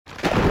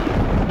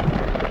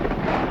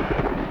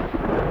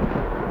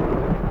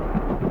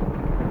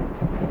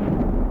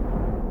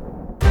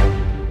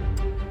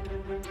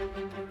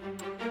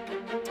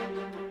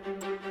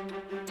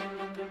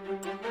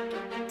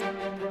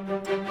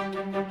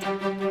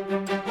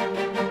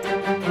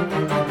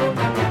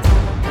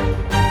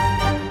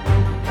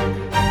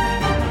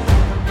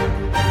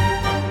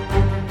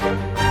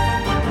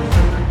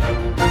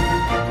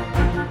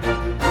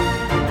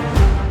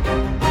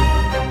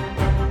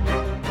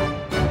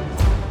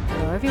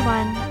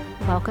everyone.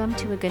 Welcome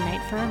to A Good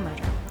Night for a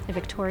Murder, a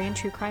Victorian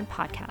true crime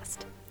podcast.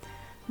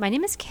 My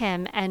name is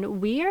Kim,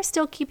 and we are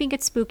still keeping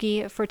it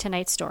spooky for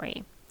tonight's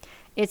story.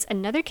 It's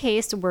another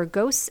case where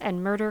ghosts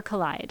and murder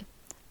collide.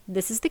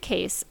 This is the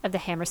case of the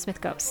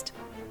Hammersmith Ghost.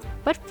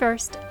 But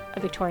first,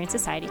 a Victorian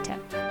Society tip.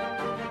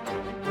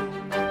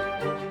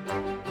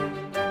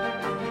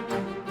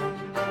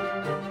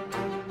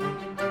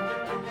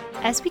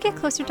 As we get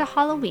closer to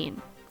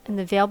Halloween and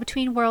the veil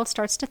between worlds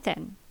starts to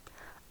thin,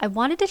 I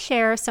wanted to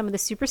share some of the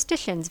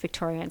superstitions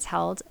Victorians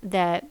held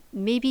that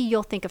maybe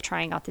you'll think of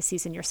trying out this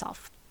season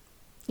yourself.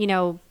 You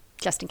know,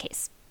 just in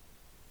case.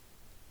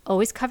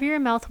 Always cover your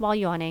mouth while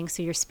yawning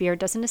so your spirit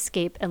doesn't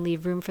escape and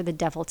leave room for the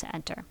devil to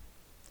enter.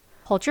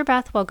 Hold your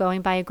breath while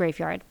going by a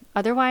graveyard,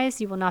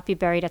 otherwise you will not be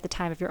buried at the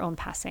time of your own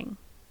passing.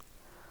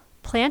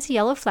 Plant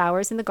yellow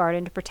flowers in the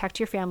garden to protect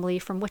your family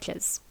from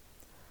witches.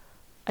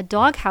 A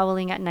dog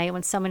howling at night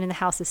when someone in the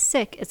house is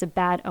sick is a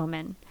bad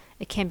omen.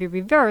 It can be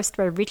reversed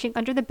by reaching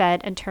under the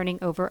bed and turning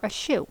over a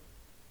shoe.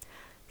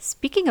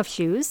 Speaking of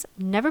shoes,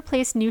 never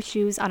place new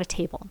shoes on a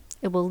table.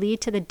 It will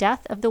lead to the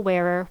death of the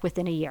wearer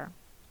within a year.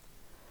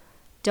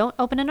 Don't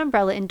open an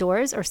umbrella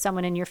indoors or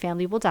someone in your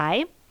family will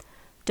die.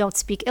 Don't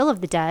speak ill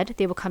of the dead.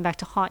 They will come back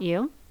to haunt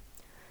you.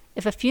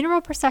 If a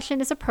funeral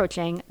procession is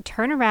approaching,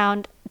 turn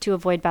around to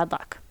avoid bad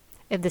luck.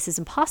 If this is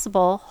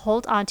impossible,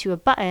 hold on to a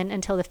button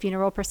until the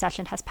funeral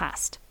procession has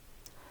passed.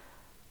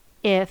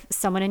 If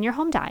someone in your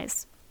home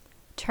dies,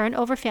 turn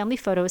over family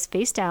photos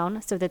face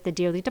down so that the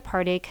dearly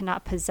departed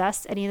cannot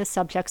possess any of the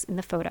subjects in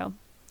the photo.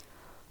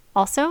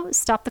 Also,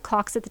 stop the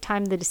clocks at the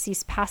time of the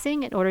deceased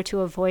passing in order to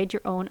avoid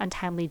your own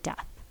untimely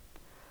death.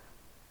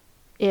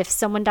 If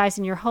someone dies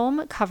in your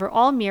home, cover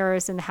all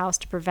mirrors in the house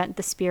to prevent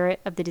the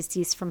spirit of the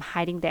deceased from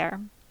hiding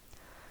there.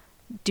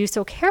 Do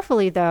so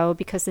carefully, though,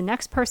 because the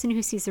next person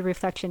who sees the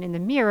reflection in the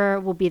mirror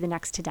will be the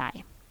next to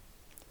die.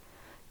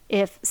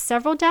 If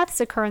several deaths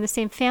occur in the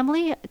same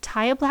family,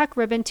 tie a black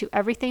ribbon to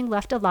everything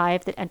left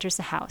alive that enters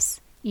the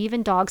house,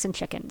 even dogs and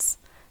chickens.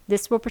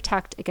 This will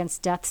protect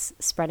against deaths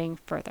spreading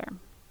further.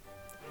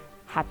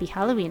 Happy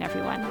Halloween,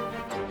 everyone.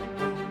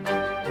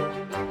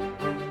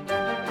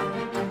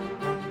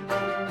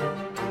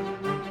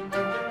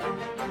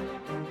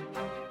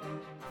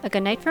 A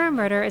Good Night for a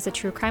Murder is a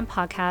true crime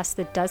podcast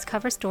that does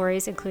cover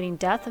stories including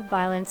death,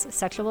 violence,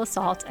 sexual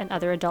assault, and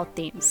other adult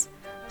themes.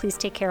 Please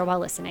take care while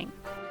listening.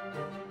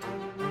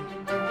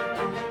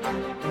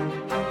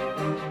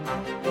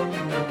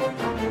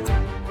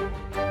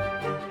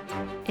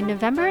 In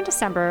November and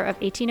December of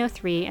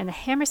 1803 in the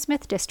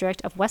Hammersmith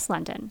district of West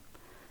London,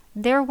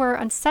 there were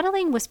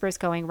unsettling whispers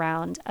going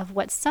round of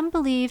what some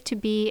believed to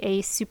be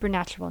a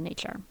supernatural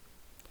nature.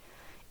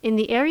 In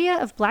the area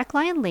of Black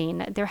Lion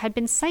Lane, there had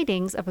been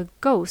sightings of a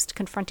ghost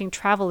confronting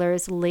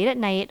travelers late at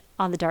night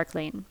on the dark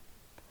lane.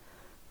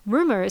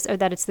 Rumors are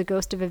that it's the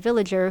ghost of a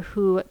villager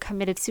who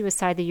committed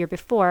suicide the year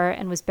before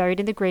and was buried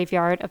in the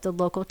graveyard of the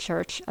local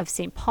church of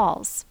St.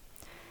 Paul's.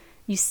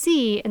 You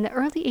see, in the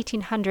early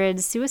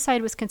 1800s,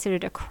 suicide was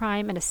considered a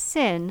crime and a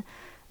sin,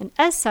 and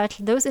as such,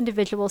 those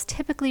individuals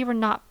typically were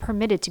not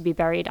permitted to be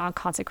buried on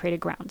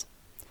consecrated ground.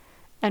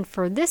 And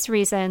for this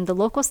reason, the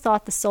locals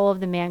thought the soul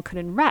of the man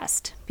couldn't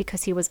rest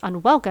because he was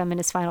unwelcome in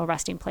his final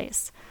resting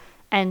place.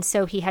 And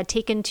so he had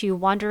taken to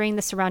wandering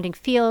the surrounding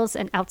fields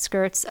and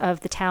outskirts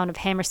of the town of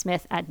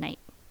Hammersmith at night.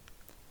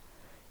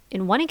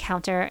 In one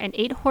encounter, an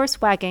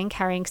 8-horse wagon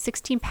carrying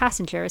 16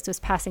 passengers was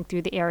passing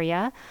through the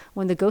area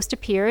when the ghost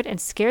appeared and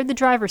scared the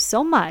driver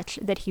so much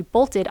that he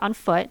bolted on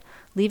foot,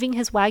 leaving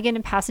his wagon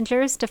and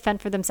passengers to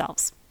fend for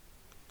themselves.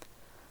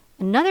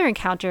 Another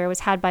encounter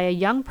was had by a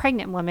young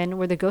pregnant woman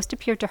where the ghost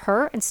appeared to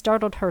her and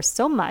startled her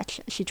so much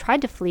she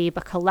tried to flee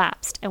but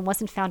collapsed and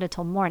wasn't found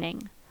until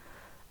morning.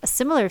 A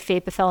similar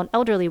fate befell an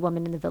elderly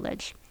woman in the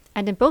village,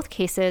 and in both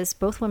cases,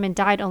 both women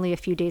died only a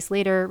few days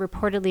later,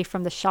 reportedly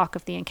from the shock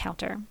of the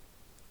encounter.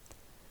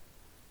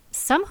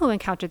 Some who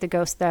encountered the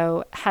ghost,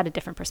 though, had a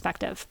different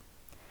perspective.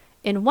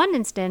 In one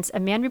instance, a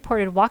man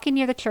reported walking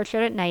near the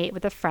churchyard at night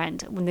with a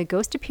friend when the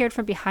ghost appeared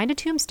from behind a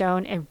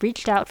tombstone and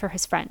reached out for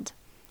his friend.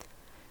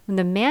 When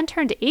the man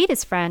turned to aid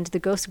his friend, the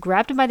ghost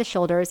grabbed him by the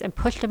shoulders and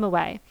pushed him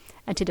away,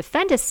 and to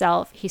defend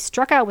himself, he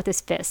struck out with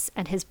his fists,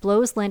 and his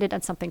blows landed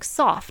on something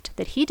soft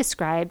that he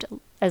described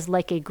as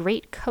like a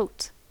great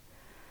coat.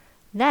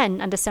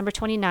 Then, on December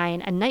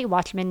 29, a night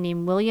watchman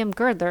named William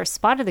Girdler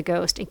spotted the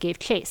ghost and gave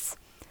chase,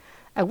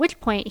 at which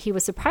point he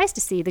was surprised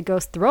to see the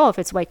ghost throw off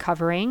its white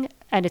covering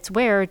and its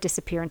wearer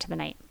disappear into the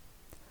night.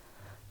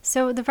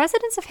 So the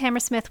residents of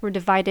Hammersmith were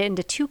divided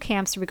into two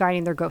camps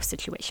regarding their ghost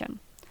situation.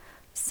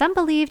 Some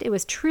believed it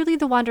was truly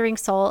the wandering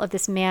soul of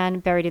this man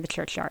buried in the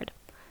churchyard,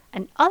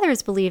 and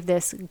others believed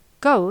this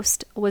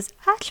ghost was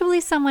actually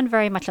someone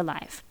very much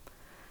alive.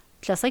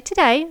 Just like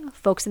today,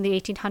 folks in the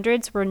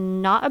 1800s were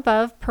not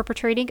above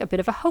perpetrating a bit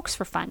of a hoax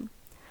for fun.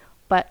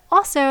 But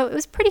also, it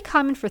was pretty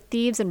common for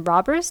thieves and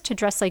robbers to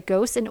dress like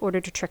ghosts in order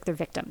to trick their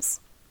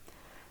victims.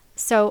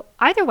 So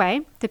either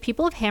way, the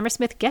people of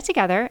Hammersmith get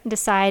together and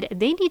decide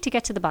they need to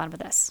get to the bottom of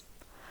this.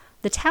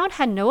 The town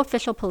had no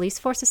official police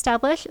force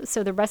established,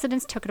 so the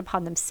residents took it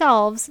upon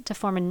themselves to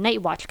form a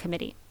night watch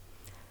committee.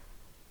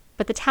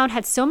 But the town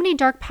had so many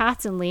dark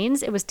paths and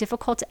lanes, it was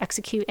difficult to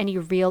execute any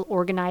real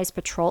organized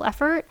patrol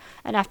effort,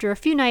 and after a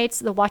few nights,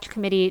 the watch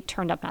committee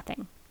turned up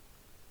nothing.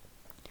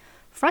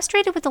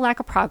 Frustrated with the lack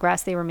of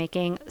progress they were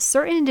making,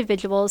 certain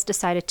individuals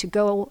decided to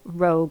go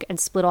rogue and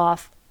split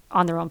off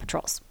on their own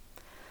patrols.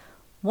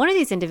 One of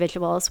these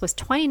individuals was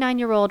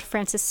 29-year-old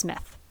Francis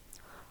Smith.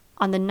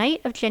 On the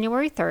night of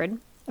January 3rd,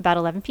 about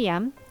 11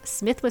 p.m.,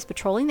 Smith was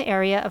patrolling the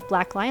area of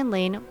Black Lion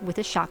Lane with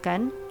his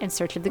shotgun in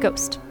search of the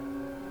ghost.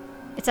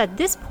 It's at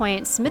this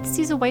point Smith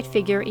sees a white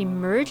figure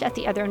emerge at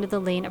the other end of the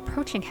lane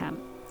approaching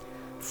him.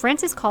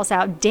 Francis calls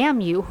out,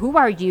 "Damn you, who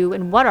are you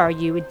and what are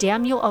you?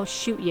 Damn you, I'll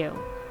shoot you."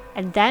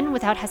 And then,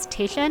 without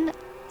hesitation,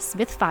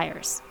 Smith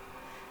fires,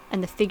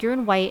 and the figure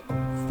in white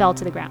fell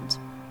to the ground.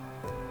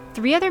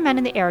 3 other men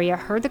in the area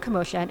heard the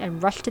commotion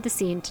and rushed to the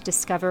scene to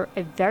discover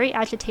a very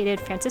agitated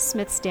Francis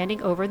Smith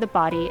standing over the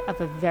body of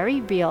a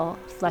very real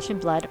flesh and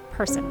blood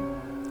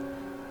person.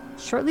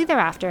 Shortly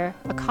thereafter,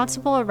 a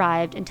constable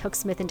arrived and took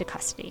Smith into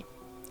custody.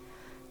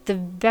 The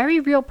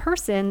very real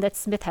person that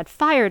Smith had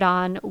fired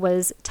on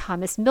was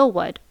Thomas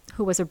Millwood,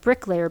 who was a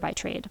bricklayer by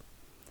trade.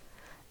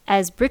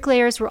 As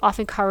bricklayers were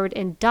often covered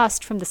in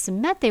dust from the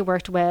cement they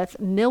worked with,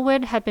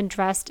 Millwood had been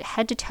dressed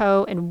head to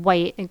toe in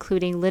white,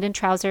 including linen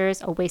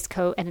trousers, a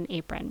waistcoat, and an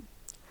apron.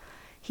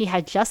 He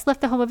had just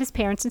left the home of his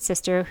parents and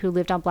sister, who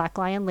lived on Black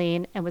Lion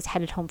Lane, and was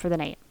headed home for the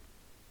night.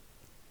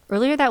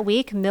 Earlier that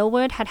week,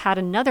 Millwood had had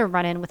another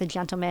run-in with a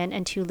gentleman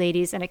and 2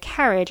 ladies in a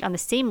carriage on the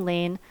same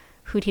lane,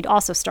 who he'd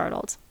also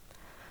startled.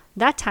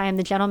 That time,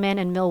 the gentleman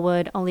and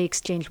Millwood only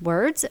exchanged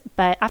words,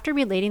 but after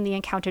relating the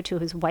encounter to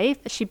his wife,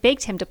 she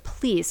begged him to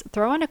please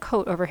throw on a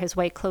coat over his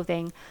white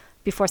clothing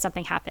before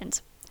something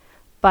happened.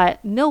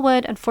 But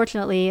Millwood,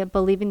 unfortunately,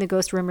 believing the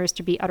ghost rumors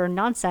to be utter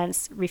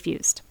nonsense,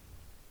 refused.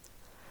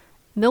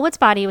 Millwood's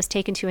body was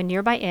taken to a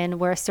nearby inn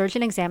where a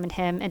surgeon examined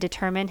him and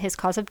determined his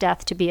cause of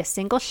death to be a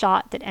single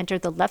shot that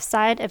entered the left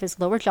side of his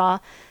lower jaw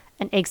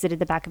and exited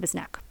the back of his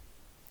neck.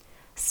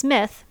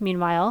 Smith,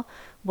 meanwhile,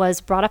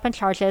 was brought up on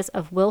charges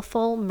of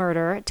willful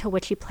murder, to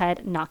which he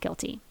pled not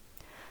guilty.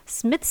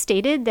 Smith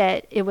stated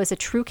that it was a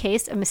true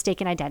case of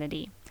mistaken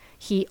identity.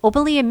 He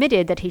openly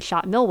admitted that he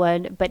shot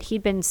Millwood, but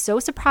he'd been so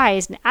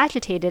surprised and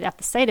agitated at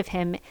the sight of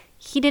him,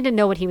 he didn't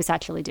know what he was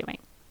actually doing.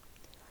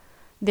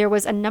 There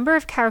was a number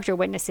of character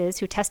witnesses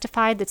who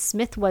testified that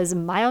Smith was a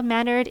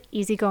mild-mannered,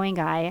 easygoing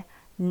guy,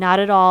 not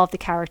at all the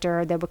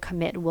character that would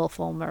commit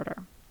willful murder.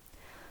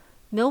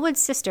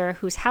 Millwood's sister,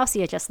 whose house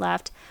he had just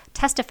left,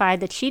 testified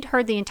that she'd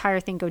heard the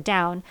entire thing go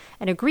down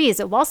and agrees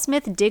that while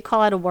Smith did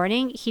call out a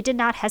warning, he did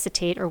not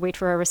hesitate or wait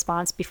for a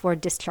response before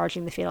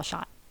discharging the fatal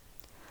shot.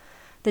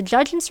 The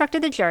judge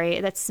instructed the jury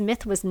that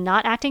Smith was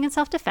not acting in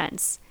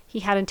self-defense.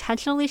 He had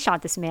intentionally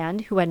shot this man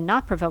who had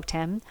not provoked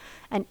him,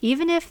 and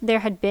even if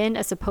there had been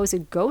a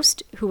supposed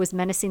ghost who was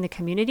menacing the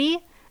community,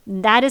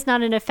 that is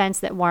not an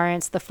offense that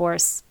warrants the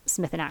force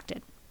Smith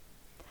enacted.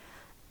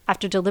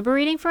 After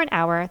deliberating for an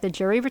hour, the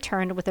jury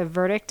returned with a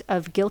verdict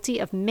of guilty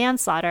of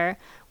manslaughter,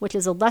 which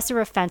is a lesser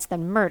offense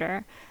than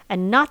murder,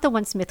 and not the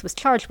one Smith was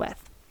charged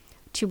with.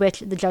 To which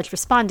the judge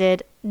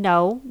responded,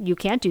 "No, you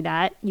can't do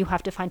that. You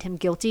have to find him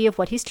guilty of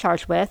what he's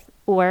charged with,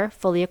 or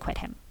fully acquit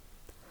him."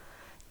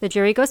 The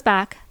jury goes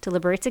back,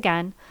 deliberates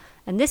again,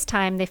 and this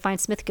time they find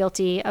Smith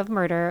guilty of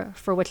murder,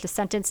 for which the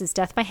sentence is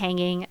death by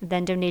hanging,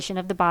 then donation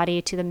of the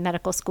body to the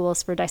medical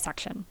schools for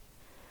dissection.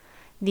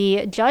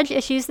 The judge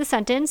issues the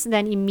sentence,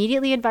 then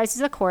immediately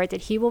advises the court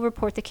that he will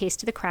report the case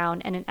to the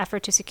Crown in an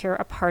effort to secure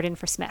a pardon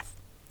for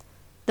Smith.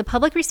 The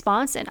public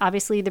response, and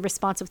obviously the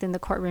response within the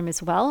courtroom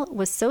as well,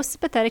 was so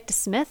sympathetic to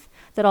Smith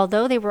that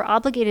although they were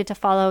obligated to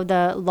follow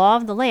the law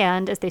of the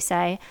land, as they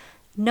say,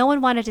 no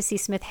one wanted to see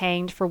Smith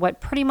hanged for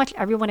what pretty much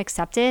everyone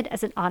accepted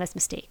as an honest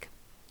mistake.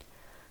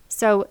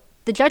 So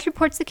the judge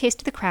reports the case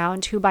to the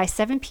Crown, who by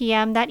 7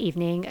 p.m. that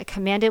evening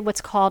commanded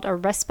what's called a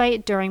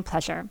respite during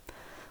pleasure,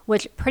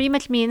 which pretty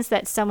much means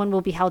that someone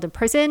will be held in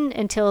prison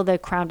until the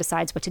Crown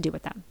decides what to do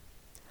with them.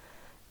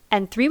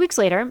 And 3 weeks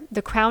later,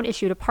 the Crown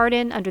issued a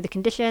pardon under the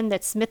condition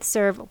that Smith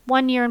serve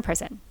 1 year in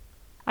prison.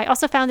 I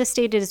also found this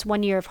stated as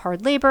 1 year of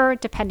hard labor,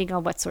 depending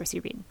on what source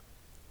you read.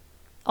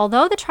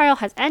 Although the trial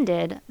has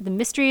ended, the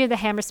mystery of the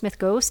Hammersmith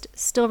Ghost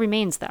still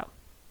remains, though.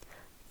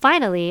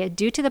 Finally,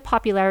 due to the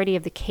popularity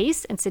of the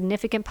case and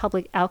significant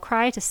public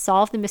outcry to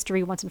solve the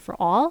mystery once and for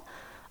all,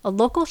 a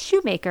local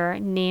shoemaker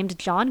named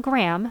John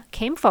Graham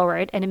came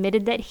forward and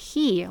admitted that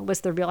he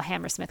was the real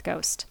Hammersmith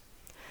Ghost.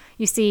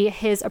 You see,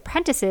 his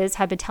apprentices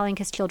had been telling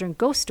his children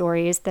ghost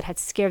stories that had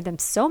scared them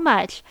so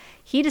much,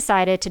 he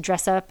decided to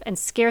dress up and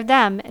scare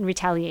them in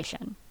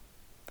retaliation.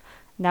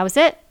 And that was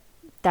it.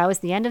 That was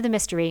the end of the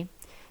mystery.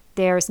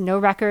 There's no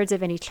records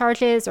of any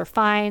charges or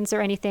fines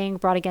or anything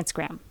brought against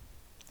Graham.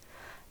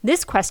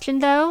 This question,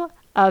 though,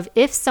 of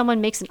if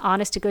someone makes an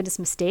honest-to-goodness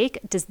mistake,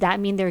 does that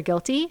mean they're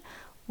guilty,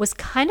 was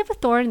kind of a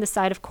thorn in the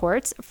side of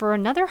courts for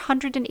another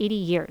 180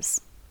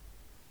 years.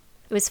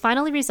 It was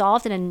finally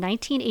resolved in a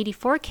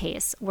 1984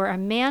 case where a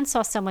man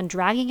saw someone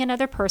dragging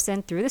another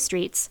person through the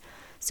streets,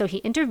 so he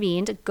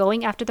intervened,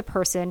 going after the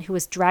person who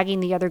was dragging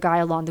the other guy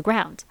along the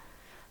ground.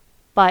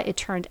 But it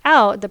turned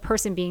out the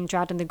person being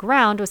dragged on the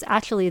ground was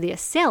actually the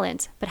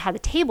assailant, but had the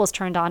tables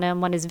turned on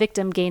him when his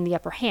victim gained the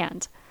upper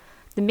hand.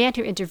 The man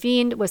who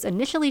intervened was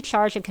initially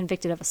charged and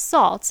convicted of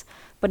assault,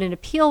 but an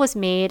appeal was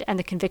made and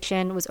the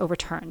conviction was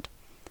overturned.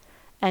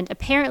 And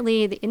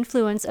apparently the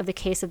influence of the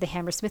case of the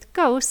Hammersmith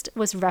Ghost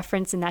was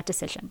referenced in that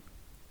decision.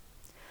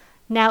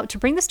 Now, to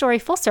bring the story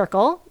full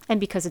circle, and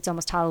because it's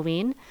almost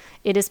Halloween,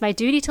 it is my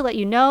duty to let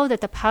you know that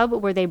the pub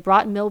where they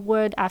brought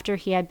Millwood after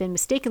he had been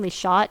mistakenly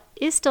shot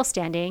is still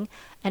standing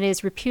and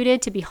is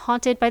reputed to be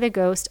haunted by the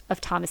ghost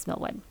of Thomas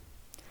Millwood.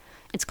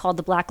 It's called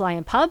the Black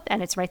Lion Pub,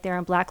 and it's right there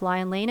on Black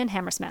Lion Lane in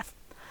Hammersmith.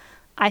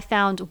 I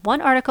found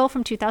one article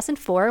from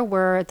 2004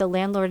 where the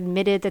landlord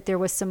admitted that there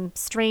was some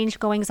strange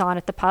goings-on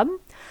at the pub,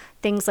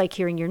 things like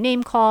hearing your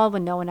name called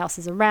when no one else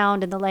is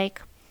around and the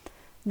like.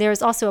 There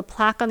is also a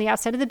plaque on the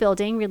outside of the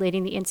building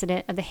relating the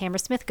incident of the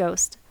Hammersmith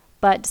Ghost,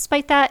 but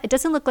despite that, it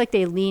doesn't look like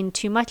they lean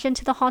too much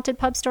into the haunted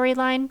pub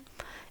storyline.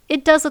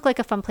 It does look like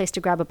a fun place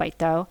to grab a bite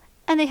though,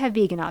 and they have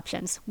vegan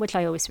options, which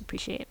I always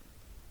appreciate.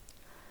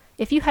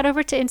 If you head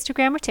over to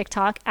Instagram or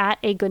TikTok at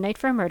A Good Night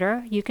for a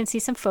Murder, you can see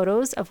some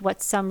photos of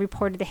what some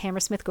reported the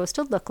Hammersmith Ghost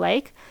to look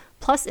like,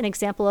 plus an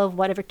example of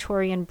what a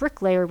Victorian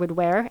bricklayer would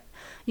wear.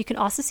 You can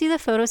also see the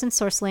photos and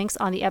source links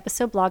on the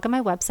episode blog on my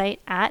website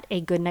at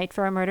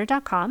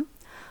agoodnightforamurder.com.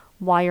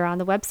 While you're on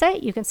the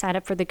website, you can sign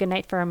up for the Good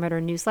Night for a Murder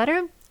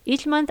newsletter.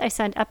 Each month, I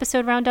send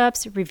episode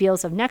roundups,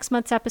 reveals of next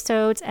month's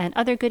episodes, and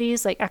other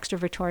goodies like extra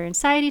Victorian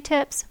society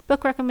tips,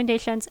 book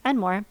recommendations, and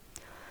more.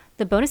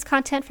 The bonus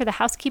content for the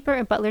housekeeper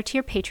and butler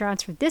tier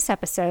Patreons for this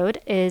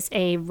episode is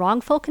a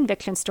wrongful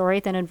conviction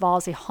story that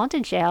involves a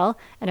haunted jail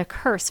and a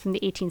curse from the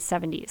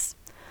 1870s.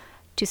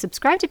 To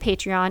subscribe to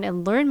Patreon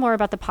and learn more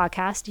about the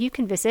podcast, you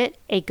can visit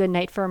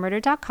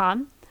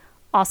agoodnightforamurder.com.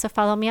 Also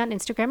follow me on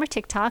Instagram or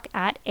TikTok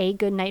at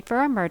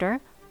agoodnightforamurder.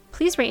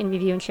 Please rate and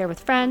review and share with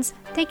friends.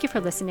 Thank you for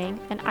listening,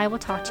 and I will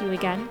talk to you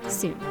again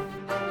soon.